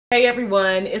Hey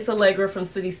everyone, it's Allegra from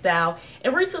CitySTYLE,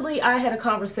 and recently I had a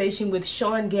conversation with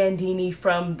Gandini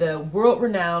from the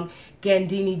world-renowned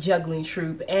Gandini Juggling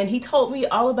troupe, and he told me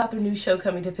all about their new show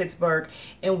coming to Pittsburgh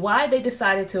and why they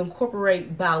decided to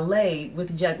incorporate ballet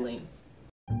with juggling.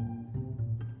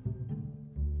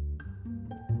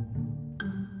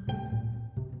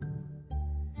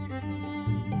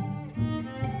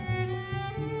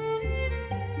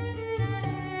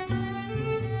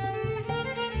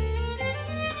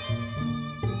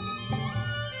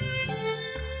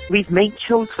 We've made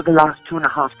shows for the last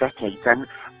 2.5 decades, and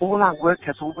all our work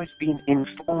has always been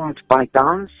informed by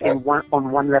dance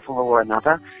on one level or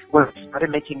another. When we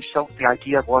started making shows, the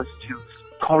idea was to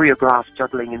choreograph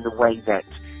juggling in the way that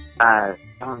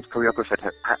dance choreographers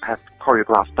have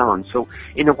choreographed dance. So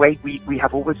in a way, we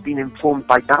have always been informed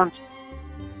by dance.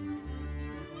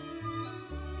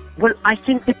 Well, I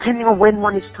think depending on when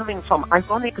one is coming from,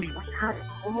 ironically, we had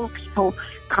more people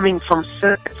coming from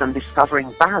circus and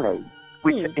discovering ballet,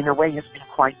 which in a way has been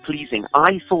quite pleasing.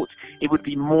 I thought it would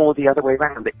be more the other way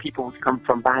around, that people would come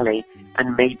from ballet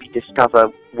and maybe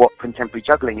discover what contemporary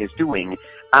juggling is doing.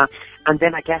 And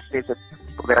then I guess there's a few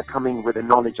people that are coming with a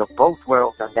knowledge of both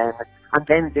worlds, and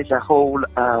then there's a whole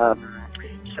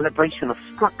celebration of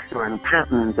structure and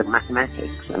patterns and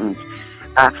mathematics. And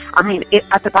I mean,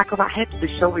 at the back of our heads, the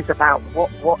show is about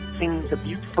what things are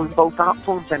beautiful in both art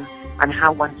forms and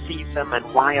how one sees them and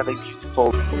why are they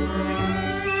beautiful.